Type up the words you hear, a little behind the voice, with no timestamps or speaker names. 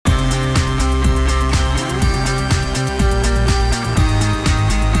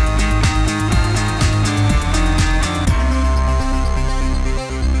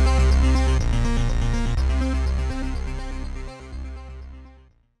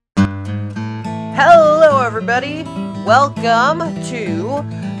Hello everybody! Welcome to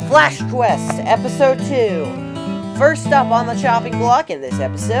Flash Quest Episode 2. First up on the chopping block in this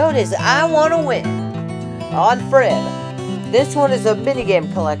episode is I Wanna Win on Frib. This one is a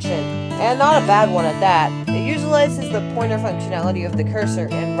minigame collection, and not a bad one at that. It utilizes the pointer functionality of the cursor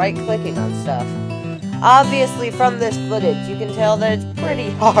and right-clicking on stuff. Obviously from this footage you can tell that it's pretty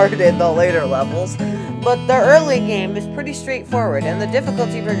hard in the later levels, but the early game is pretty straightforward and the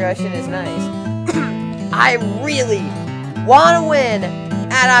difficulty progression is nice. I really want to win,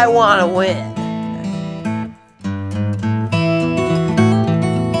 and I want to win.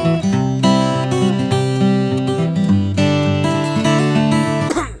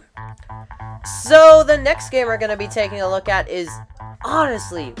 So, the next game we're going to be taking a look at is,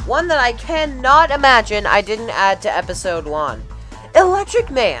 honestly, one that I cannot imagine I didn't add to Episode 1.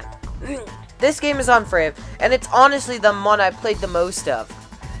 Electric Man. This game is on Frib, and it's honestly the one I played the most of.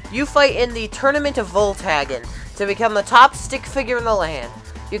 You fight in the Tournament of Voltagen to become the top stick figure in the land.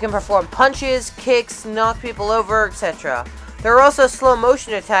 You can perform punches, kicks, knock people over, etc. There are also slow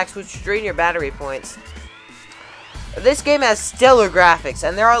motion attacks which drain your battery points. This game has stellar graphics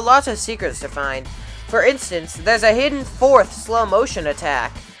and there are lots of secrets to find. For instance, there's a hidden fourth slow motion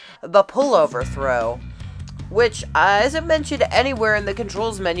attack, the pullover throw, which isn't mentioned anywhere in the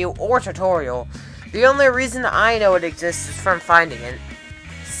controls menu or tutorial. The only reason I know it exists is from finding it.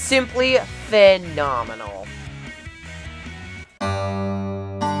 Simply phenomenal.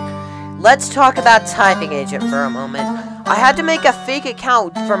 Let's talk about Typing Agent for a moment. I had to make a fake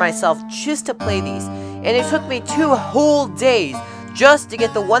account for myself just to play these, and it took me 2 whole days just to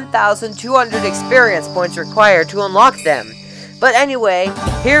get the 1,200 experience points required to unlock them. But anyway,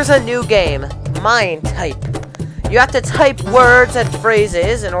 here's a new game, Mind Type. You have to type words and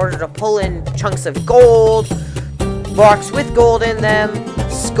phrases in order to pull in chunks of gold, blocks with gold in them,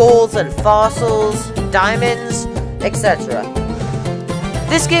 skulls and fossils, diamonds, etc.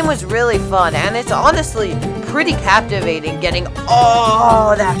 This game was really fun, and it's honestly pretty captivating getting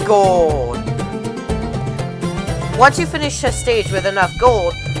all that gold. Once you finish a stage with enough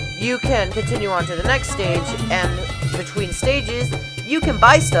gold, you can continue on to the next stage, and between stages, you can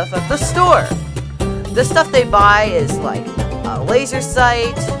buy stuff at the store. The stuff they buy is like a laser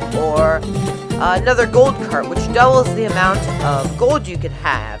sight, or another gold cart, which doubles the amount of gold you can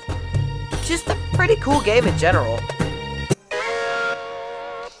have. Just a pretty cool game in general.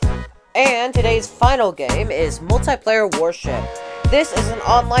 And today's final game is Multiplayer Warship. This is an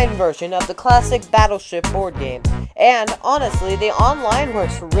online version of the classic Battleship board game, and honestly, the online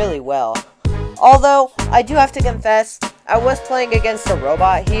works really well. Although, I do have to confess, I was playing against a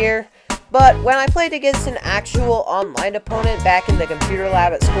robot here, but when I played against an actual online opponent back in the computer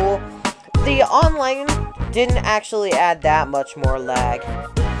lab at school, the online didn't actually add that much more lag.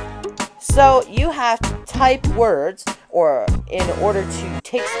 So you have to type words in order to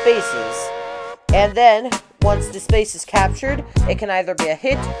take spaces, and then once the space is captured, it can either be a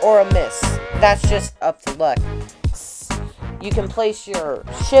hit or a miss. That's just up to luck. You can place your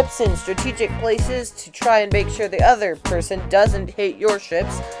ships in strategic places to try and make sure the other person doesn't hit your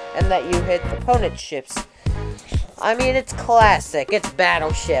ships and that you hit the opponent's ships. I mean, it's classic. It's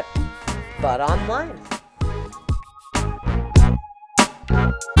Battleship, but online.